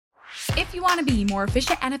If you want to be more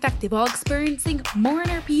efficient and effective while experiencing more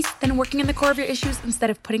inner peace, then working on the core of your issues instead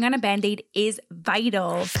of putting on a Band-Aid is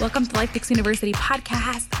vital. Welcome to Life Picks University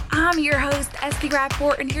podcast. I'm your host, Esty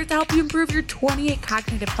Rapport, and here to help you improve your 28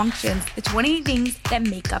 cognitive functions, the 28 things that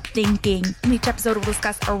make up thinking. In each episode, we'll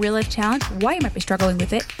discuss a real-life challenge, why you might be struggling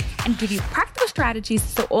with it, and give you practical strategies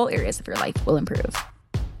so all areas of your life will improve.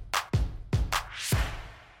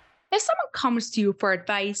 If someone comes to you for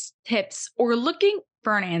advice, tips, or looking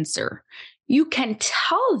for an answer, you can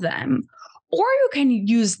tell them, or you can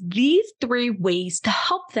use these 3 ways to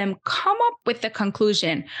help them come up with the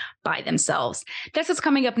conclusion by themselves. That's what's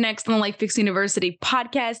coming up next on the Life Picks University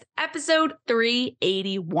podcast, episode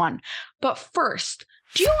 381. But first,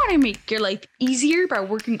 do you want to make your life easier by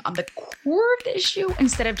working on the core of the issue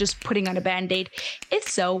instead of just putting on a Band-Aid? If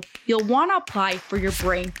so, you'll want to apply for your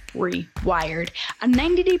Brain Rewired, a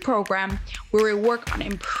 90-day program where we work on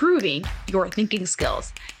improving your thinking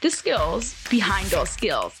skills, the skills behind those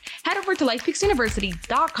skills. Head over to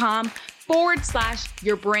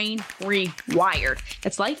lifepicksuniversity.com/your brain rewired.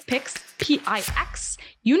 That's lifepicks,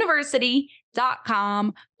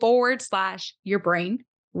 university.com/your brain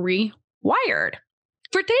rewired.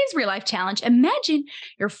 For today's real life challenge, imagine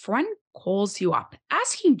your friend calls you up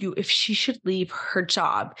asking you if she should leave her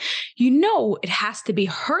job. You know it has to be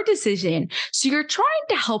her decision, so you're trying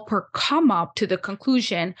to help her come up to the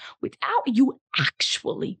conclusion without you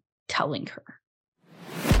actually telling her.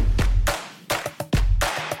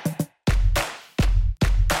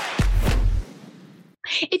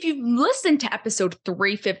 If you've listened to episode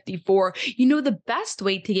 354, you know the best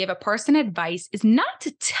way to give a person advice is not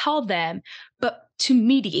to tell them, but to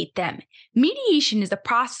mediate them. Mediation is the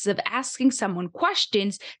process of asking someone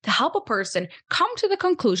questions to help a person come to the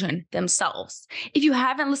conclusion themselves. If you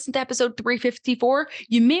haven't listened to episode 354,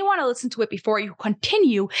 you may want to listen to it before you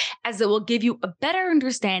continue, as it will give you a better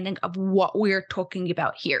understanding of what we're talking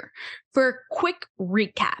about here. For a quick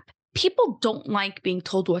recap, people don't like being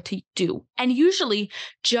told what to do and usually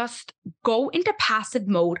just go into passive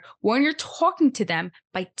mode when you're talking to them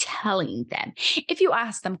by telling them. If you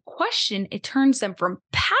ask them a question, it turns them from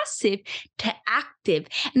passive to active,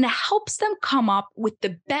 and it helps them come up with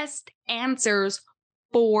the best answers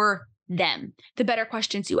for them. The better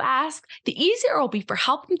questions you ask, the easier it will be for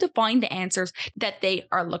helping to find the answers that they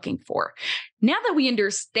are looking for. Now that we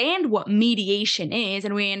understand what mediation is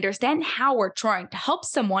and we understand how we're trying to help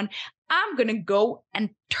someone, I'm going to go and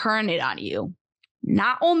turn it on you.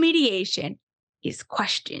 Not all mediation is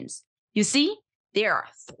questions. You see, there are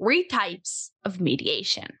 3 types of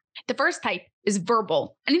mediation. The first type is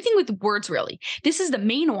verbal, anything with words really. This is the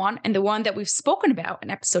main one and the one that we've spoken about in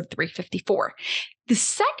episode 354. The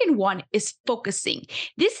second one is focusing.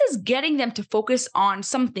 This is getting them to focus on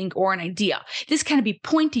something or an idea. This can be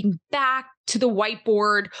pointing back to the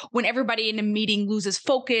whiteboard when everybody in a meeting loses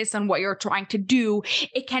focus on what you're trying to do.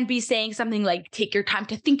 It can be saying something like, take your time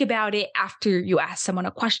to think about it after you ask someone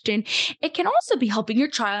a question. It can also be helping your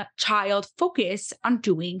child focus on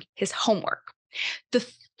doing his homework. The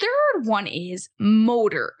third one is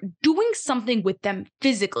motor, doing something with them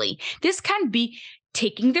physically. This can be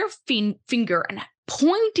taking their finger and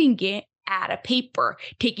pointing it at a paper,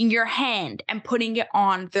 taking your hand and putting it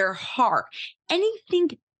on their heart,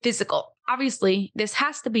 anything physical. Obviously, this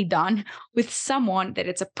has to be done with someone that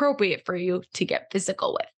it's appropriate for you to get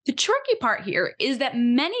physical with. The tricky part here is that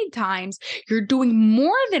many times you're doing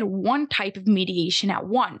more than one type of mediation at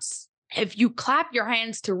once. If you clap your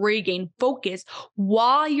hands to regain focus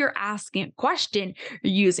while you're asking a question,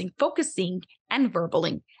 you're using focusing and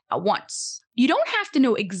verbaling at once. You don't have to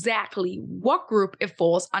know exactly what group it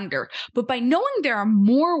falls under, but by knowing there are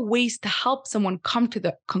more ways to help someone come to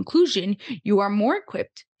the conclusion, you are more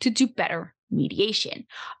equipped to do better mediation.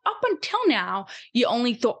 Up until now, you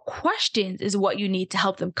only thought questions is what you need to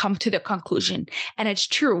help them come to the conclusion. And it's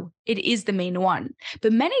true, it is the main one.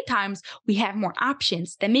 But many times we have more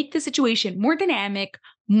options that make the situation more dynamic,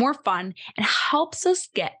 more fun, and helps us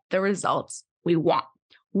get the results we want.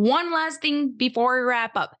 One last thing before we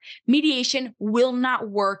wrap up. Mediation will not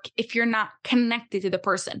work if you're not connected to the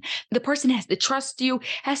person. The person has to trust you,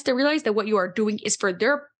 has to realize that what you are doing is for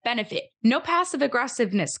their benefit. No passive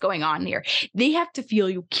aggressiveness going on here. They have to feel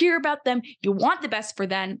you care about them, you want the best for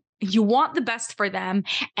them,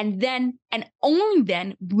 and then and only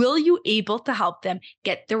then will you able to help them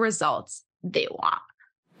get the results they want.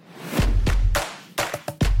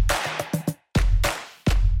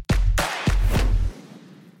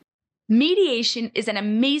 Mediation is an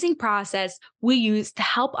amazing process we use to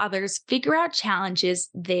help others figure out challenges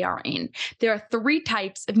they are in. There are 3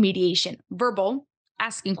 types of mediation: verbal,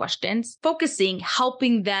 asking questions; focusing,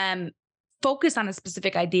 helping them focus on a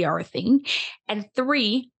specific idea or thing. And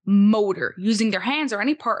 3, motor, using their hands or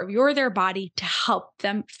any part of their body to help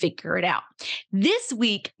them figure it out. This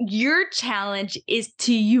week, your challenge is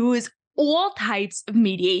to use all types of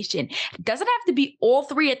mediation. It doesn't have to be all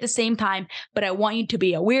 3 at the same time, but I want you to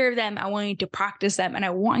be aware of them. I want you to practice them, and I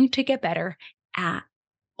want you to get better at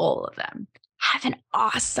all of them. Have an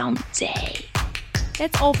awesome day.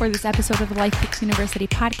 That's all for this episode of the Life Kicks University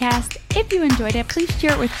podcast. If you enjoyed it, please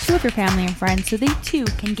share it with 2 of your family and friends so they too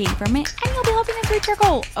can gain from it, and you'll be helping us reach our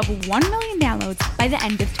goal of 1 million downloads by the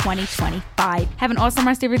end of 2025. Have an awesome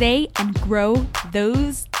rest of your day and grow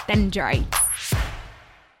those dendrites.